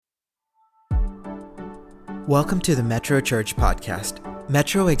Welcome to the Metro Church podcast.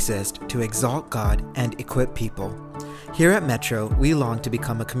 Metro exists to exalt God and equip people. Here at Metro, we long to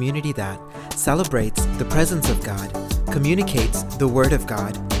become a community that celebrates the presence of God, communicates the Word of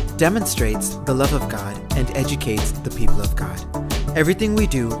God, demonstrates the love of God, and educates the people of God. Everything we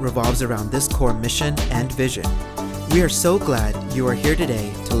do revolves around this core mission and vision. We are so glad you are here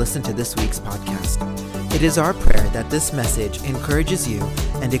today to listen to this week's podcast. It is our prayer that this message encourages you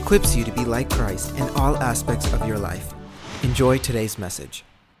and equips you to be like Christ in all aspects of your life. Enjoy today's message.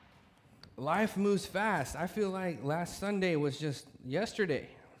 Life moves fast. I feel like last Sunday was just yesterday.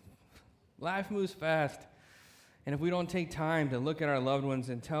 Life moves fast. And if we don't take time to look at our loved ones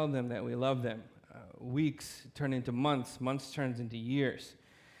and tell them that we love them, weeks turn into months, months turns into years.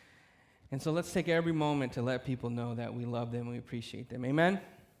 And so let's take every moment to let people know that we love them and we appreciate them. Amen?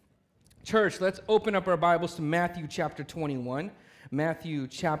 Church, let's open up our Bibles to Matthew chapter 21. Matthew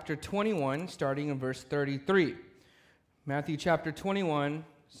chapter 21, starting in verse 33. Matthew chapter 21,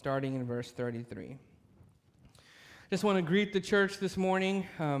 starting in verse 33. Just want to greet the church this morning.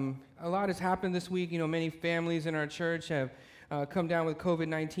 A lot has happened this week. Many families in our church have come down with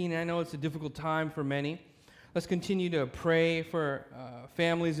COVID-19, and I know it's a difficult time for many. Let's continue to pray for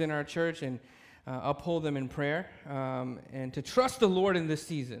families in our church and uphold them in prayer, and to trust the Lord in this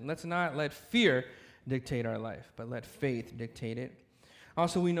season. Let's not let fear dictate our life, but let faith dictate it.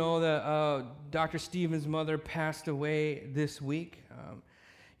 Also, we know that Dr. Stephen's mother passed away this week.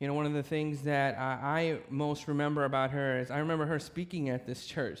 One of the things that I most remember about her is I remember her speaking at this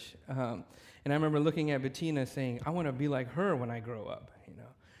church, and I remember looking at Bettina saying, I want to be like her when I grow up,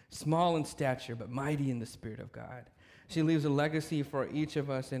 small in stature, but mighty in the Spirit of God. She leaves a legacy for each of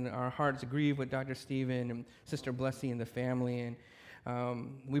us, and our hearts grieve with Dr. Stephen and Sister Blessy and the family. And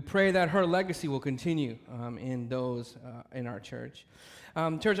we pray that her legacy will continue in those in our church.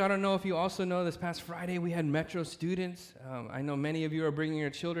 Church, I don't know if you also know, this past Friday we had Metro students. I know many of you are bringing your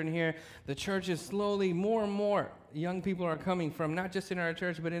children here. The church is slowly, more and more young people are coming from, not just in our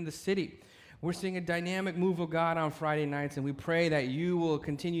church, but in the city. We're seeing a dynamic move of God on Friday nights, and we pray that you will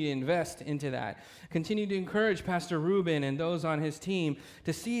continue to invest into that. Continue to encourage Pastor Ruben and those on his team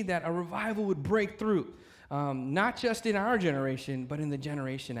to see that a revival would break through, not just in our generation, but in the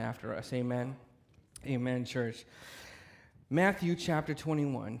generation after us. Amen. Amen, church. Matthew chapter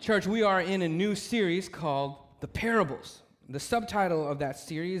 21. Church, we are in a new series called The Parables. The subtitle of that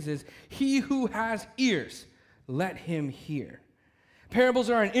series is He Who Has Ears, Let Him Hear. Parables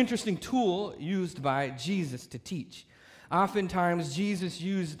are an interesting tool used by Jesus to teach. Oftentimes, Jesus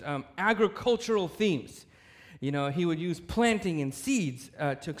used agricultural themes. He would use planting and seeds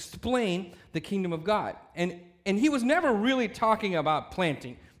to explain the kingdom of God. And he was never really talking about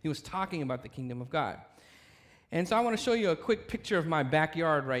planting. He was talking about the kingdom of God. And so I want to show you a quick picture of my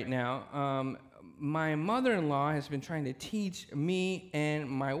backyard right now. My mother-in-law has been trying to teach me and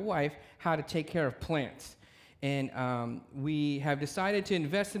my wife how to take care of plants. And we have decided to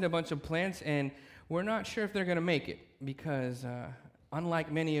invest in a bunch of plants, and we're not sure if they're going to make it because,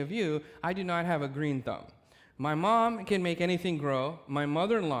 unlike many of you, I do not have a green thumb. My mom can make anything grow. My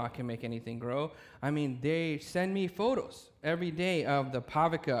mother-in-law can make anything grow. They send me photos every day of the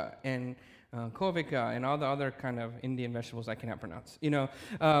paprika and kovica and all the other kind of Indian vegetables I cannot pronounce, and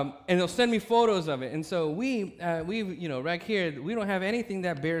they'll send me photos of it. And so we right here, we don't have anything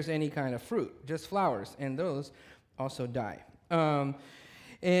that bears any kind of fruit, just flowers, and those also die.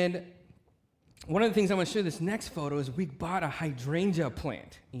 And one of the things I want to show you this next photo is we bought a hydrangea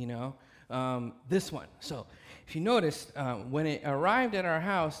plant, this one. So if you notice, when it arrived at our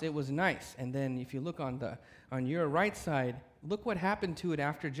house, it was nice. And then if you look on your right side, look what happened to it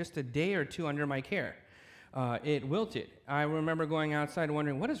after just a day or two under my care. It wilted. I remember going outside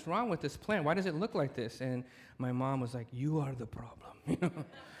wondering, what is wrong with this plant? Why does it look like this? And my mom was like, you are the problem.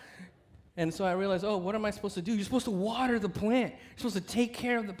 And so I realized, what am I supposed to do? You're supposed to water the plant. You're supposed to take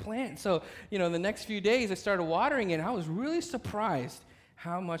care of the plant. So, the next few days I started watering it, and I was really surprised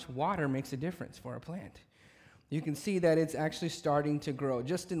how much water makes a difference for a plant. You can see that it's actually starting to grow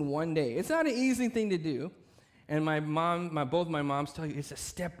just in one day. It's not an easy thing to do. And both my moms tell you it's a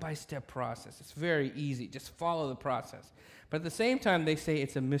step-by-step process. It's very easy. Just follow the process. But at the same time, they say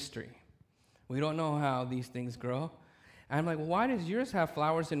it's a mystery. We don't know how these things grow. And I'm like, well, why does yours have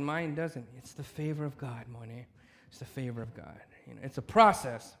flowers and mine doesn't? It's the favor of God, Monet. It's the favor of God. It's a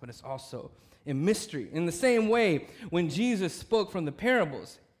process, but it's also a mystery. In the same way, when Jesus spoke from the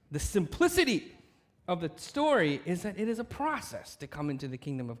parables, the simplicity of the story is that it is a process to come into the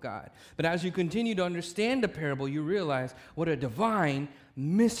kingdom of God. But as you continue to understand the parable, you realize what a divine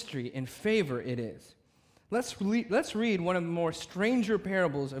mystery and favor it is. Let's read one of the more stranger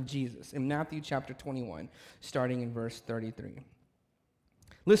parables of Jesus in Matthew chapter 21, starting in verse 33.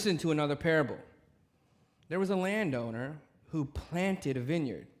 Listen to another parable. There was a landowner who planted a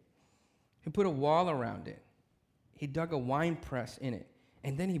vineyard. He put a wall around it. He dug a wine press in it,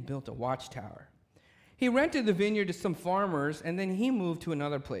 and then he built a watchtower. He rented the vineyard to some farmers, and then he moved to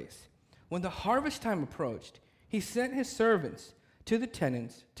another place. When the harvest time approached, he sent his servants to the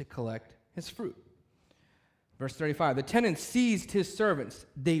tenants to collect his fruit. Verse 35, the tenants seized his servants.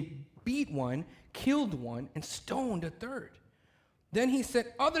 They beat one, killed one, and stoned a third. Then he sent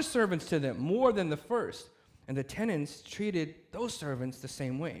other servants to them, more than the first, and the tenants treated those servants the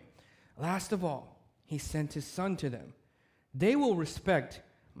same way. Last of all, he sent his son to them. They will respect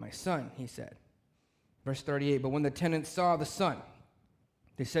my son, he said. Verse 38, but when the tenants saw the son,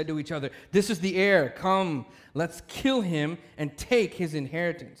 they said to each other, this is the heir. Come, let's kill him and take his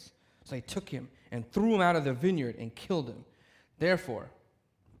inheritance. So they took him and threw him out of the vineyard and killed him. Therefore,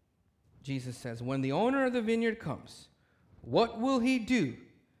 Jesus says, when the owner of the vineyard comes, what will he do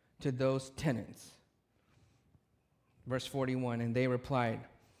to those tenants? Verse 41, and they replied,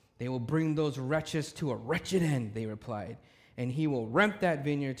 they will bring those wretches to a wretched end, they replied, and he will rent that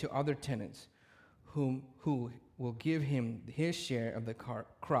vineyard to other tenants who will give him his share of the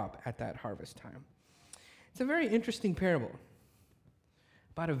crop at that harvest time. It's a very interesting parable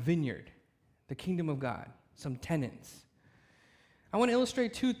about a vineyard, the kingdom of God, some tenants. I want to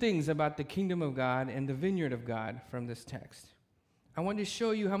illustrate two things about the kingdom of God and the vineyard of God from this text. I want to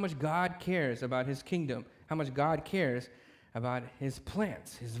show you how much God cares about his kingdom, how much God cares about his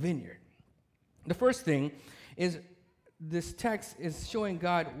plants, his vineyard. The first thing is this text is showing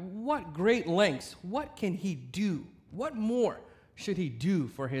God what great lengths, what can he do? What more should he do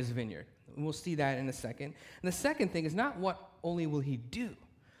for his vineyard? And we'll see that in a second. And the second thing is not what only will he do,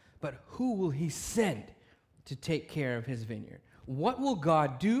 but who will he send to take care of his vineyard? What will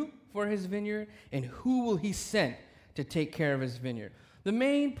God do for his vineyard, and who will he send to take care of his vineyard? The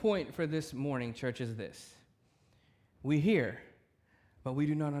main point for this morning, church, is this. We hear, but we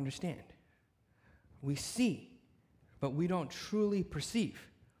do not understand. We see, but we don't truly perceive.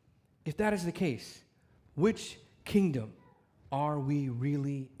 If that is the case, which kingdom are we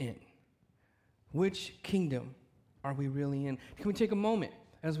really in? Which kingdom are we really in? Can we take a moment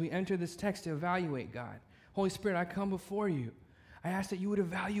as we enter this text to evaluate God? Holy Spirit, I come before you. I ask that you would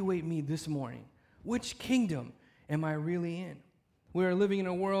evaluate me this morning. Which kingdom am I really in? We are living in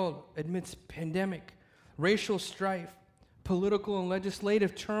a world amidst pandemic, racial strife, political and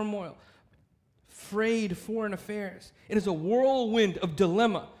legislative turmoil, frayed foreign affairs. It is a whirlwind of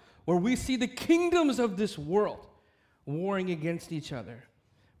dilemma where we see the kingdoms of this world warring against each other.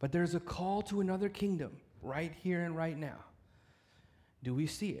 But there's a call to another kingdom right here and right now. Do we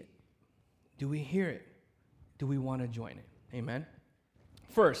see it? Do we hear it? Do we want to join it? Amen?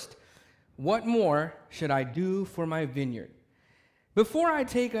 First, what more should I do for my vineyard? Before I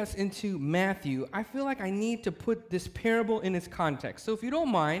take us into Matthew, I feel like I need to put this parable in its context. So if you don't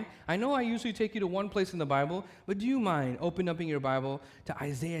mind, I know I usually take you to one place in the Bible, but do you mind opening up your Bible to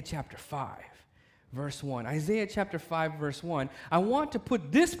Isaiah chapter 5, verse 1? Isaiah chapter 5, verse 1. I want to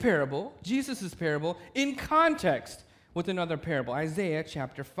put this parable, Jesus' parable, in context with another parable. Isaiah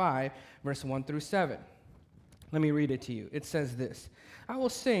chapter 5, verse 1 through 7. Let me read it to you. It says this, I will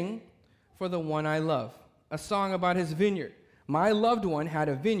sing for the one I love, a song about his vineyard. My loved one had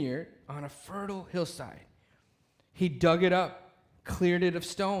a vineyard on a fertile hillside. He dug it up, cleared it of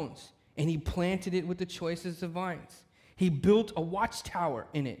stones, and he planted it with the choicest of vines. He built a watchtower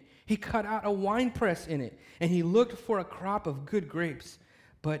in it. He cut out a winepress in it, and he looked for a crop of good grapes,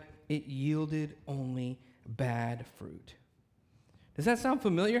 but it yielded only bad fruit. Does that sound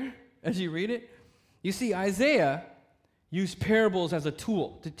familiar as you read it? You see, Isaiah used parables as a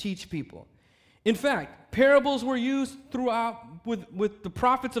tool to teach people. In fact, parables were used throughout with the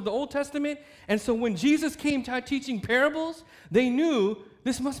prophets of the Old Testament, and so when Jesus came to teaching parables, they knew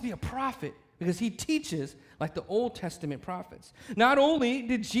this must be a prophet because he teaches like the Old Testament prophets. Not only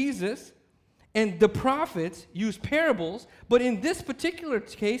did Jesus and the prophets use parables, but in this particular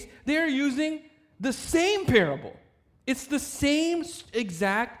case, they're using the same parable. It's the same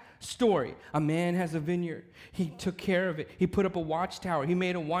exact story. A man has a vineyard. He took care of it. He put up a watchtower. He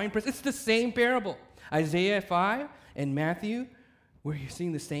made a winepress. It's the same parable. Isaiah 5 and Matthew, we're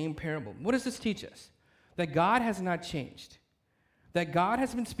seeing the same parable. What does this teach us? That God has not changed. That God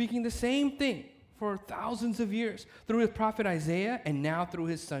has been speaking the same thing for thousands of years through his prophet Isaiah and now through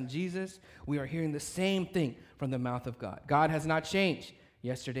his son Jesus. We are hearing the same thing from the mouth of God. God has not changed.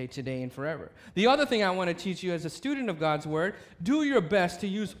 Yesterday, today, and forever. The other thing I want to teach you as a student of God's Word, do your best to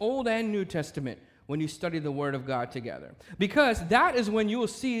use Old and New Testament when you study the Word of God together. Because that is when you will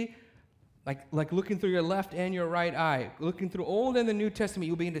see, like looking through your left and your right eye, looking through Old and the New Testament,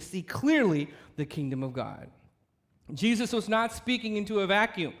 you'll begin to see clearly the kingdom of God. Jesus was not speaking into a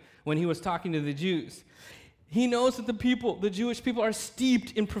vacuum when he was talking to the Jews. He knows that the Jewish people are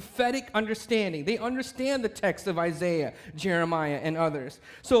steeped in prophetic understanding. They understand the text of Isaiah, Jeremiah, and others.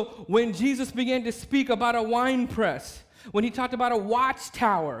 So when Jesus began to speak about a winepress, when he talked about a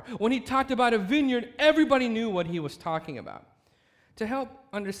watchtower, when he talked about a vineyard, everybody knew what he was talking about. To help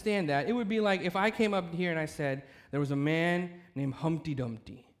understand that, it would be like if I came up here and I said, there was a man named Humpty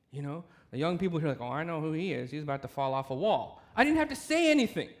Dumpty. You know, the young people here are like, oh, I know who he is. He's about to fall off a wall. I didn't have to say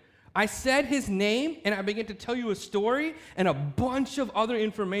anything. I said his name, and I began to tell you a story, and a bunch of other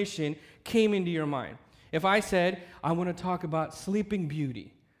information came into your mind. If I said, I want to talk about Sleeping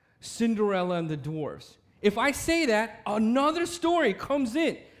Beauty, Cinderella and the Dwarfs, if I say that, another story comes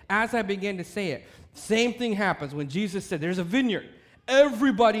in as I begin to say it. Same thing happens when Jesus said, there's a vineyard.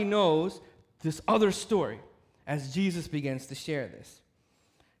 Everybody knows this other story as Jesus begins to share this.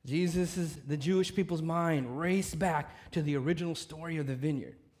 The Jewish people's mind raced back to the original story of the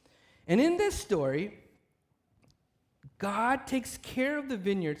vineyard. And in this story, God takes care of the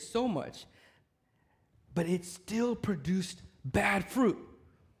vineyard so much, but it still produced bad fruit.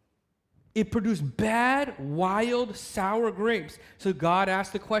 It produced bad, wild, sour grapes. So God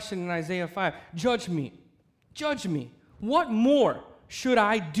asked the question in Isaiah 5, judge me. What more should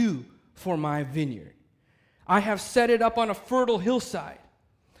I do for my vineyard? I have set it up on a fertile hillside.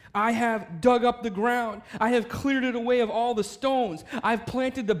 I have dug up the ground. I have cleared it away of all the stones. I've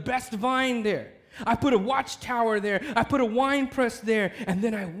planted the best vine there. I put a watchtower there. I put a wine press there. And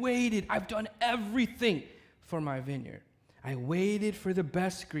then I waited. I've done everything for my vineyard. I waited for the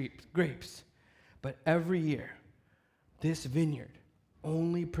best grapes. But every year, this vineyard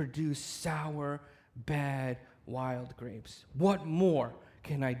only produced sour, bad, wild grapes. What more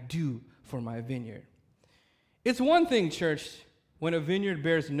can I do for my vineyard? It's one thing, church, when a vineyard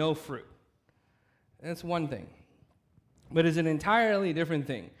bears no fruit. That's one thing. But it's an entirely different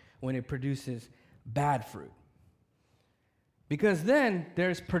thing when it produces bad fruit. Because then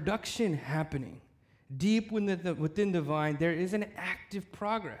there's production happening. Deep within the vine, there is an active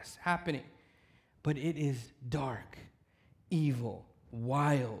progress happening. But it is dark, evil,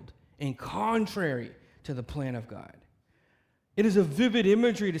 wild, and contrary to the plan of God. It is a vivid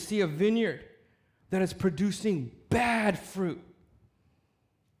imagery to see a vineyard that is producing bad fruit.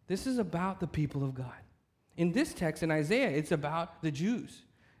 This is about the people of God. In this text, in Isaiah, it's about the Jews.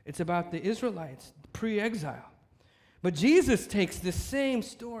 It's about the Israelites, pre-exile. But Jesus takes this same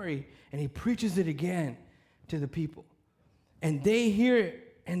story and he preaches it again to the people. And they hear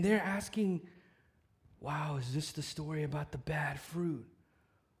it and they're asking, wow, is this the story about the bad fruit?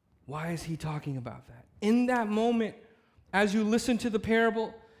 Why is he talking about that? In that moment, as you listen to the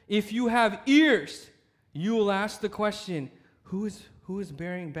parable, if you have ears, you will ask the question, who is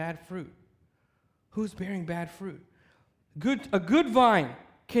bearing bad fruit? Who's bearing bad fruit? A good vine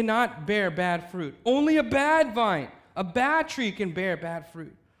cannot bear bad fruit. Only a bad vine, a bad tree can bear bad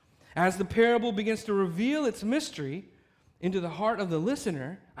fruit. As the parable begins to reveal its mystery into the heart of the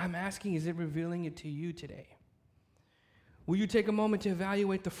listener, I'm asking, is it revealing it to you today? Will you take a moment to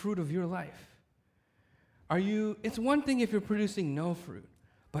evaluate the fruit of your life? It's one thing if you're producing no fruit,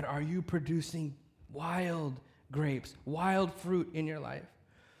 but are you producing wild grapes, wild fruit in your life?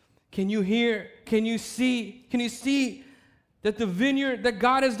 Can you see that the vineyard, that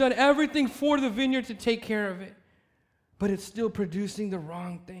God has done everything for the vineyard to take care of it, but it's still producing the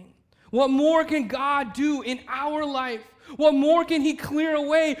wrong thing? What more can God do in our life? What more can he clear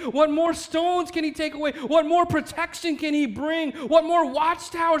away? What more stones can he take away? What more protection can he bring? What more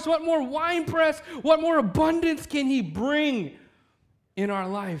watchtowers? What more wine press? What more abundance can he bring in our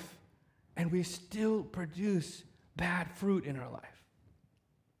life? And we still produce bad fruit in our life.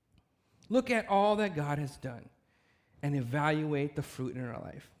 Look at all that God has done and evaluate the fruit in our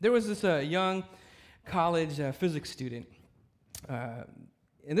life. There was this young college physics student,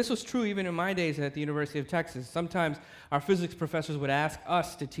 and this was true even in my days at the University of Texas. Sometimes our physics professors would ask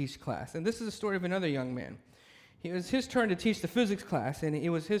us to teach class. And this is the story of another young man. It was his turn to teach the physics class, and it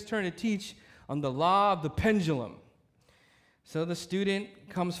was his turn to teach on the law of the pendulum. So the student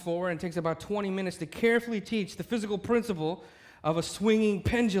comes forward and takes about 20 minutes to carefully teach the physical principle of a swinging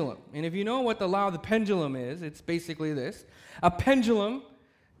pendulum. And if you know what the law of the pendulum is, it's basically this. A pendulum,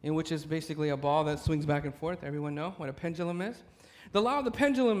 in which is basically a ball that swings back and forth. Everyone know what a pendulum is? The law of the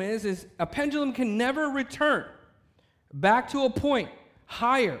pendulum is a pendulum can never return back to a point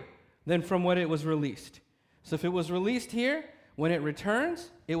higher than from when it was released. So if it was released here, when it returns,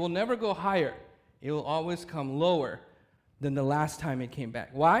 it will never go higher. It will always come lower than the last time it came back.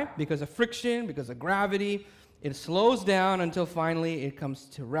 Why? Because of friction, because of gravity. It slows down until finally it comes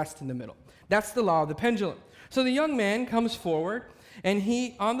to rest in the middle. That's the law of the pendulum. So the young man comes forward, and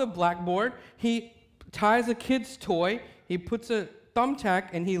on the blackboard, he ties a kid's toy, he puts a thumbtack,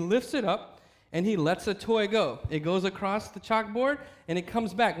 and he lifts it up, and he lets the toy go. It goes across the chalkboard, and it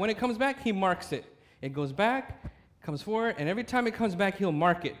comes back. When it comes back, he marks it. It goes back, comes forward, and every time it comes back, he'll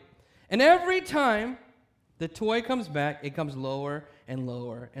mark it. And every time the toy comes back, it comes lower and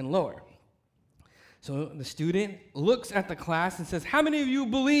lower and lower. So the student looks at the class and says, how many of you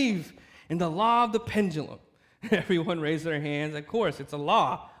believe in the law of the pendulum? Everyone raised their hands. Of course, it's a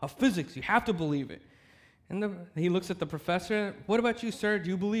law of physics. You have to believe it. And he looks at the professor. What about you, sir? Do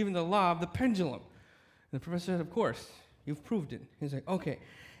you believe in the law of the pendulum? And the professor said, of course. You've proved it. He's like, okay.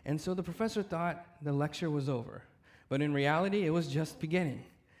 And so the professor thought the lecture was over. But in reality, it was just beginning.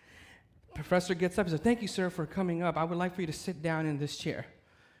 The professor gets up and says, thank you, sir, for coming up. I would like for you to sit down in this chair.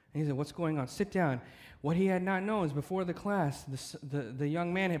 And he said, what's going on? Sit down. What he had not known is before the class, the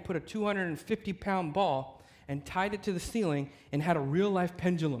young man had put a 250-pound ball and tied it to the ceiling and had a real-life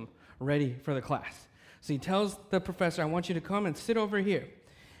pendulum ready for the class. So he tells the professor, I want you to come and sit over here.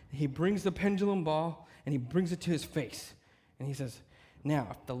 He brings the pendulum ball, and he brings it to his face. And he says, now,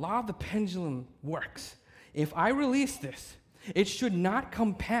 if the law of the pendulum works, if I release this, it should not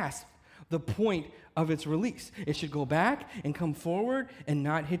come past the point of its release. It should go back and come forward and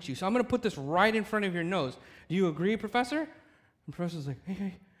not hit you. So I'm going to put this right in front of your nose. Do you agree, professor? And the professor's like,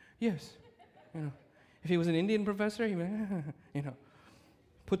 hey, yes. If he was an Indian professor, he would,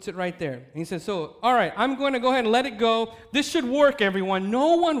 puts it right there. And he says, so, all right, I'm going to go ahead and let it go. This should work, everyone.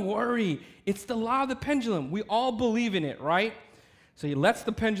 No one worry. It's the law of the pendulum. We all believe in it, right? So he lets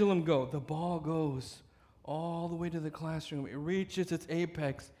the pendulum go. The ball goes all the way to the classroom. It reaches its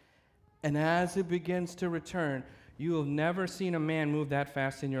apex. And as it begins to return, you have never seen a man move that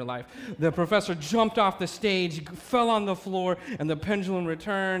fast in your life. The professor jumped off the stage, fell on the floor, and the pendulum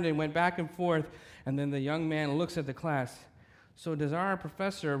returned and went back and forth. And then the young man looks at the class. So does our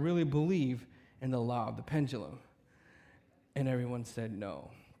professor really believe in the law of the pendulum? And everyone said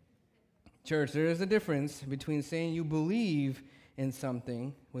no. Church, there is a difference between saying you believe in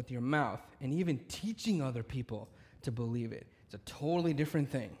something with your mouth and even teaching other people to believe it. It's a totally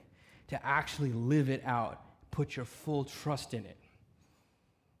different thing to actually live it out, put your full trust in it.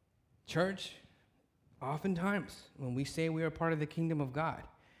 Church, oftentimes when we say we are part of the kingdom of God,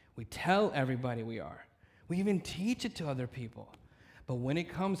 we tell everybody we are. We even teach it to other people. But when it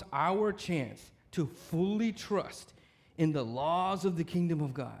comes our chance to fully trust in the laws of the kingdom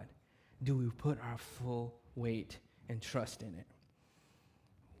of God, do we put our full weight and trust in it?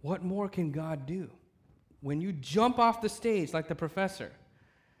 What more can God do? When you jump off the stage like the professor,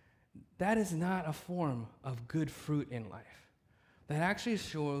 that is not a form of good fruit in life. That actually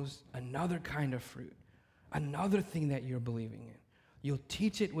shows another kind of fruit, another thing that you're believing in. You'll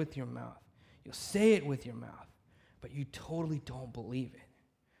teach it with your mouth. You'll say it with your mouth, but you totally don't believe it.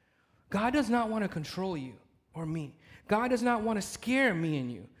 God does not want to control you or me. God does not want to scare me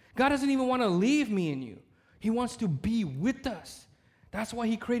and you. God doesn't even want to leave me and you. He wants to be with us. That's why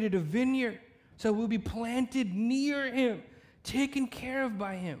he created a vineyard, so we'll be planted near him, taken care of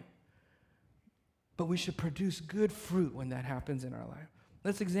by him. But we should produce good fruit when that happens in our life.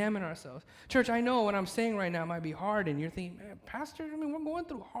 Let's examine ourselves. Church, I know what I'm saying right now might be hard, and you're thinking, man, Pastor, we're going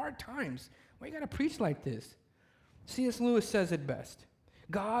through hard times. Why you got to preach like this? C.S. Lewis says it best.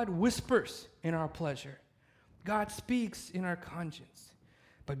 God whispers in our pleasure. God speaks in our conscience.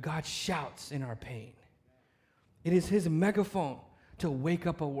 But God shouts in our pain. It is his megaphone to wake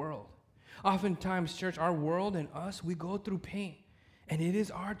up a world. Oftentimes, church, our world and us, we go through pain. And it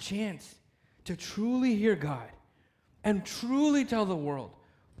is our chance to truly hear God and truly tell the world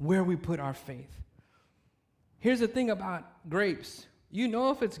where we put our faith. Here's the thing about grapes. You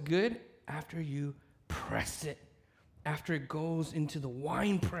know if it's good after you press it, after it goes into the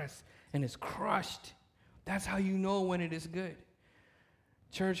wine press and is crushed. That's how you know when it is good.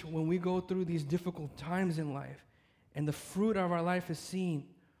 Church, when we go through these difficult times in life and the fruit of our life is seen,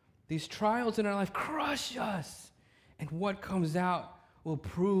 these trials in our life crush us. And what comes out will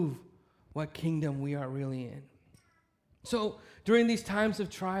prove what kingdom we are really in. So during these times of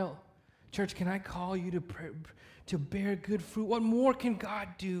trial, church, can I call you to bear good fruit? What more can God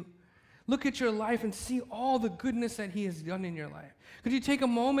do? Look at your life and see all the goodness that he has done in your life. Could you take a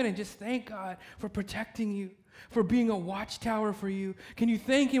moment and just thank God for protecting you, for being a watchtower for you? Can you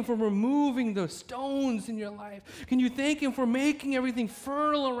thank him for removing the stones in your life? Can you thank him for making everything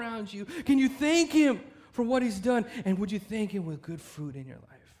fertile around you? Can you thank him for what he's done? And would you thank him with good fruit in your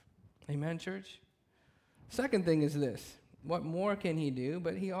life? Amen, church? Second thing is this. What more can he do?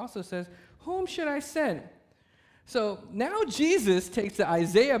 But he also says, whom should I send? So now Jesus takes the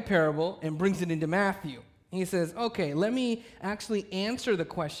Isaiah parable and brings it into Matthew. He says, okay, let me actually answer the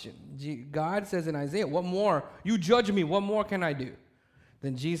question. God says in Isaiah, what more? You judge me. What more can I do?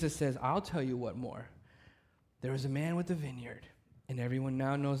 Then Jesus says, I'll tell you what more. There was a man with a vineyard, and everyone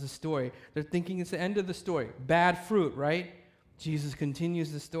now knows the story. They're thinking it's the end of the story. Bad fruit, right? Jesus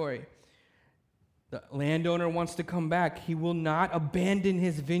continues the story. The landowner wants to come back. He will not abandon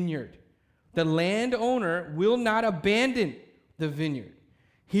his vineyard. The landowner will not abandon the vineyard.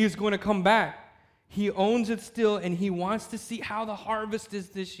 He is going to come back. He owns it still, and he wants to see how the harvest is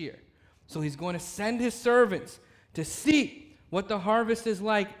this year. So he's going to send his servants to see what the harvest is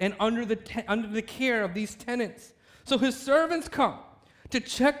like and under the care of these tenants. So his servants come to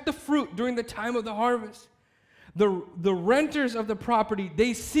check the fruit during the time of the harvest. The renters of the property,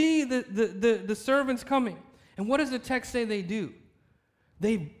 they see the servants coming. And what does the text say they do?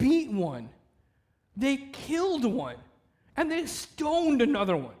 They beat one. They killed one. And they stoned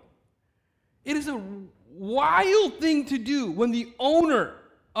another one. It is a wild thing to do when the owner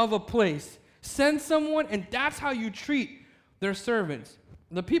of a place sends someone, and that's how you treat their servants.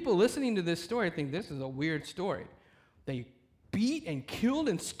 The people listening to this story think this is a weird story. They beat and killed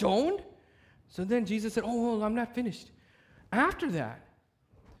and stoned? So then Jesus said, oh, I'm not finished. After that,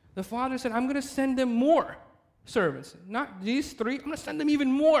 the father said, I'm going to send them more servants. Not these three. I'm going to send them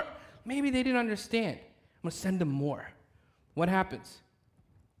even more. Maybe they didn't understand. I'm going to send them more. What happens?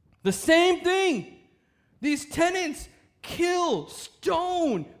 The same thing. These tenants kill,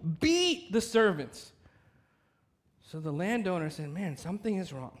 stone, beat the servants. So the landowner said, man, something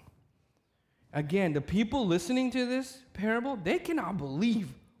is wrong. Again, the people listening to this parable, they cannot believe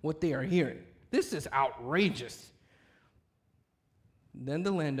what they are hearing. This is outrageous. Then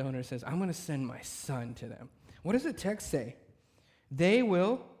the landowner says, I'm going to send my son to them. What does the text say? They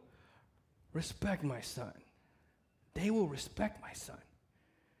will respect my son. They will respect my son.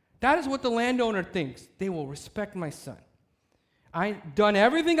 That is what the landowner thinks. They will respect my son. I've done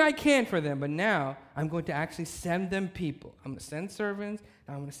everything I can for them, but now I'm going to actually send them people. I'm going to send servants,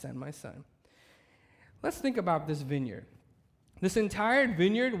 and I'm going to send my son. Let's think about this vineyard. This entire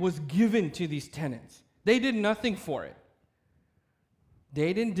vineyard was given to these tenants. They did nothing for it.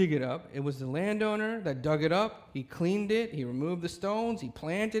 They didn't dig it up. It was the landowner that dug it up. He cleaned it. He removed the stones. He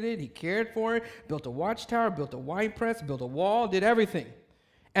planted it. He cared for it, built a watchtower, built a wine press, built a wall, did everything.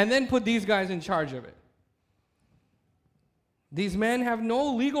 And then put these guys in charge of it. These men have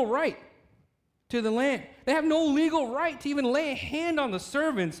no legal right to the land. They have no legal right to even lay a hand on the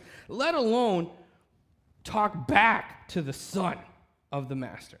servants, let alone talk back to the son of the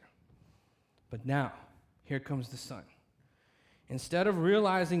master. But now, here comes the son. Instead of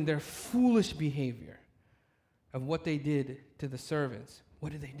realizing their foolish behavior of what they did to the servants,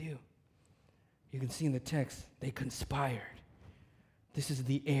 what did they do? You can see in the text, they conspired. This is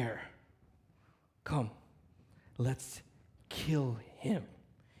the heir. Come, let's kill him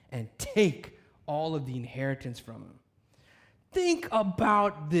and take all of the inheritance from him. Think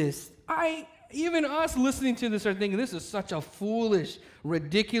about this. Even us listening to this are thinking this is such a foolish,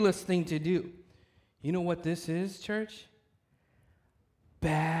 ridiculous thing to do. You know what this is, church?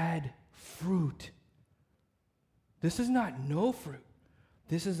 Bad fruit. This is not no fruit.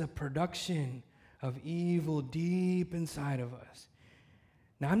 This is a production of evil deep inside of us.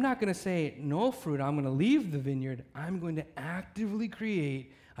 Now, I'm not going to say no fruit. I'm going to leave the vineyard. I'm going to actively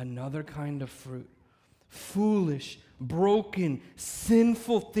create another kind of fruit. Foolish, broken,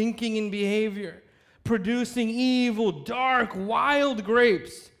 sinful thinking and behavior, producing evil, dark, wild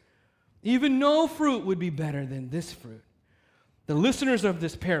grapes. Even no fruit would be better than this fruit. The listeners of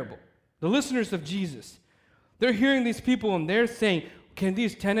this parable, the listeners of Jesus, they're hearing these people and they're saying, can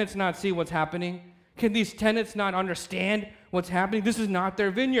these tenants not see what's happening? Can these tenants not understand what's happening? This is not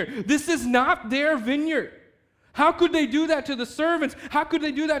their vineyard. This is not their vineyard. How could they do that to the servants? How could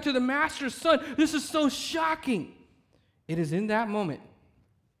they do that to the master's son? This is so shocking. It is in that moment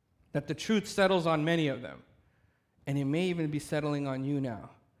that the truth settles on many of them. And it may even be settling on you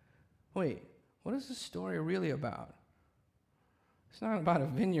now. Wait, what is this story really about? It's not about a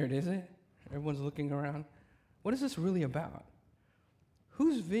vineyard, is it? Everyone's looking around. What is this really about?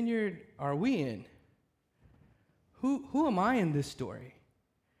 Whose vineyard are we in? Who am I in this story?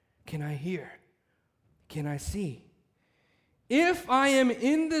 Can I hear? Can I see? If I am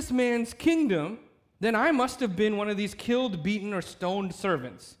in this man's kingdom, then I must have been one of these killed, beaten, or stoned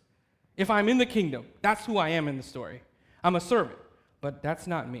servants. If I'm in the kingdom, that's who I am in the story. I'm a servant, but that's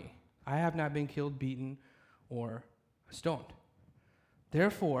not me. I have not been killed, beaten, or stoned.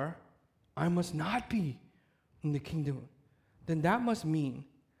 Therefore, I must not be in the kingdom, then that must mean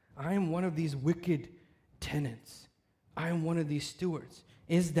I am one of these wicked tenants. I am one of these stewards.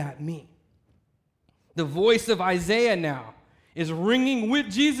 Is that me? The voice of Isaiah now is ringing with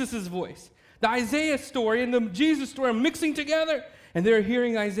Jesus' voice. The Isaiah story and the Jesus story are mixing together, and they're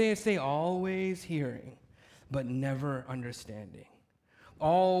hearing Isaiah say, always hearing, but never understanding.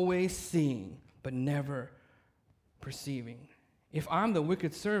 Always seeing, but never perceiving. If I'm the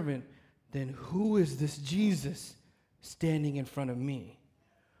wicked servant, then who is this Jesus standing in front of me?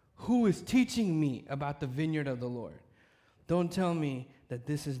 Who is teaching me about the vineyard of the Lord? Don't tell me that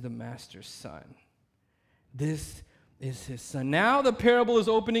this is the master's son. This is his son. Now the parable is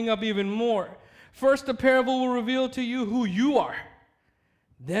opening up even more. First, the parable will reveal to you who you are.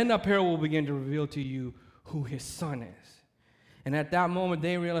 Then a parable will begin to reveal to you who his son is. And at that moment,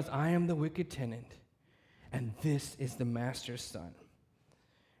 they realize, I am the wicked tenant, and this is the master's son.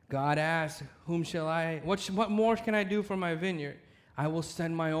 God asks, what more can I do for my vineyard? I will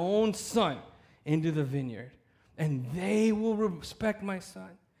send my own son into the vineyard, and they will respect my son.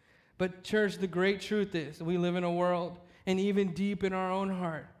 But church, the great truth is we live in a world, and even deep in our own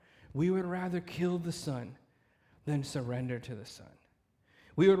heart, we would rather kill the son than surrender to the son.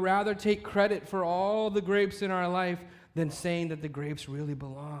 We would rather take credit for all the grapes in our life than saying that the grapes really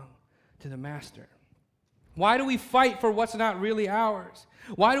belong to the master. Why do we fight for what's not really ours?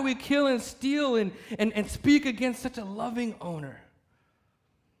 Why do we kill and steal and speak against such a loving owner?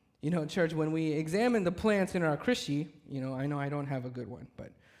 You know, church, when we examine the plants in our Christie, I know I don't have a good one,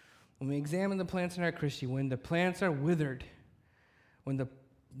 but when we examine the plants in our Christie, when the plants are withered, when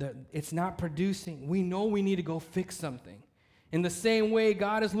it's not producing, we know we need to go fix something. In the same way,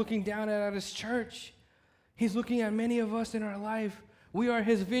 God is looking down at his church. He's looking at many of us in our life. We are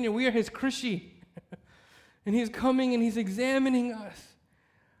his vineyard. We are his Christie. And he's coming and he's examining us.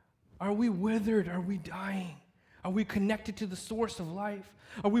 Are we withered? Are we dying? Are we connected to the source of life?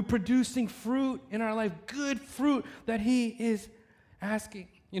 Are we producing fruit in our life, good fruit that he is asking?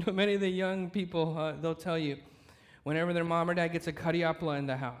 Many of the young people, they'll tell you, whenever their mom or dad gets a kariapala in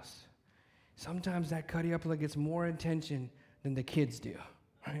the house, sometimes that kariapala gets more attention than the kids do,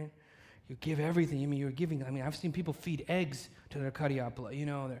 right? You give everything. You're giving. I've seen people feed eggs to their kariapala.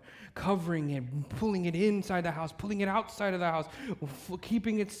 They're covering it, pulling it inside the house, pulling it outside of the house,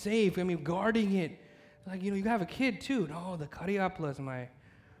 keeping it safe. Guarding it. Like, you have a kid too. No, the kariapala is my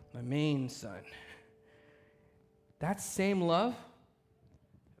main son. That same love,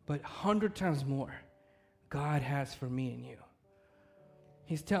 but 100 times more, God has for me and you.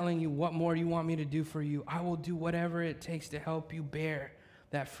 He's telling you, what more do you want me to do for you? I will do whatever it takes to help you bear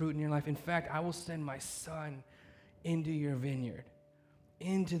that fruit in your life. In fact, I will send my son into your vineyard,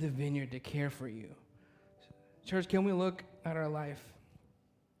 into the vineyard to care for you. Church, can we look at our life?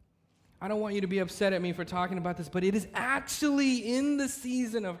 I don't want you to be upset at me for talking about this, but it is actually in the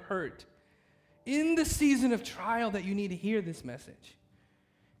season of hurt, in the season of trial, that you need to hear this message.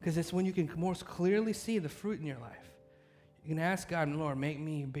 Because it's when you can most clearly see the fruit in your life. You can ask God, Lord, make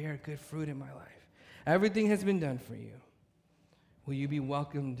me bear good fruit in my life. Everything has been done for you. Will you be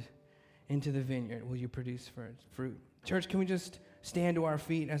welcomed into the vineyard? Will you produce fruit? Church, can we just stand to our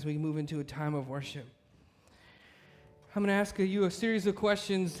feet as we move into a time of worship? I'm going to ask you a series of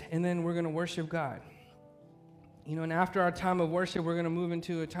questions, and then we're going to worship God. And after our time of worship, we're going to move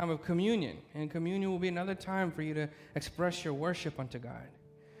into a time of communion. And communion will be another time for you to express your worship unto God.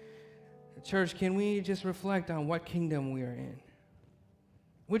 Church, can we just reflect on what kingdom we are in?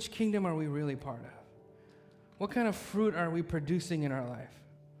 Which kingdom are we really part of? What kind of fruit are we producing in our life?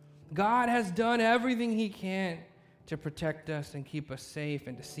 God has done everything he can to protect us and keep us safe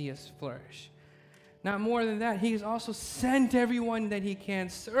and to see us flourish. Not more than that, he has also sent everyone that he can,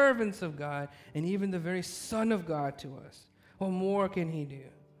 servants of God, and even the very Son of God to us. What more can he do?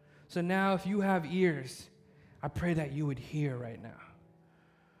 So now, if you have ears, I pray that you would hear right now.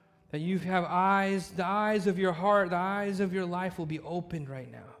 That you have eyes, the eyes of your heart, the eyes of your life will be opened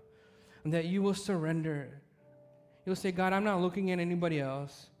right now. And that you will surrender. You'll say, God, I'm not looking at anybody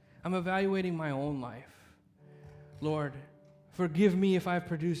else. I'm evaluating my own life. Lord, forgive me if I've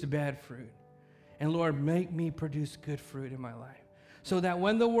produced bad fruit. And Lord, make me produce good fruit in my life. So that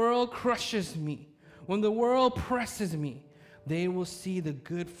when the world crushes me, when the world presses me, they will see the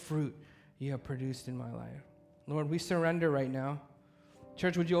good fruit you have produced in my life. Lord, we surrender right now.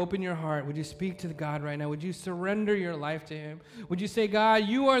 Church, would you open your heart? Would you speak to God right now? Would you surrender your life to him? Would you say, God,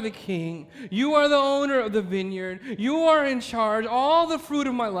 you are the king. You are the owner of the vineyard. You are in charge. All the fruit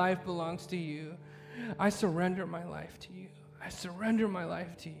of my life belongs to you. I surrender my life to you. I surrender my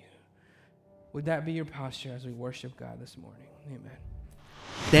life to you. Would that be your posture as we worship God this morning? Amen.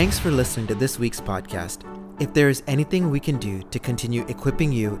 Thanks for listening to this week's podcast. If there is anything we can do to continue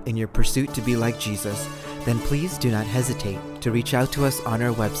equipping you in your pursuit to be like Jesus, then please do not hesitate to reach out to us on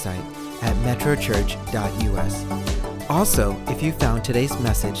our website at metrochurch.us. Also, if you found today's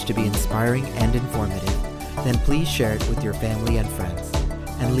message to be inspiring and informative, then please share it with your family and friends,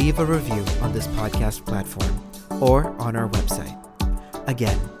 and leave a review on this podcast platform or on our website.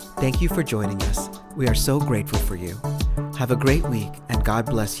 Again, thank you for joining us. We are so grateful for you. Have a great week, and God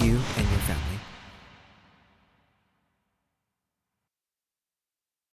bless you and your family.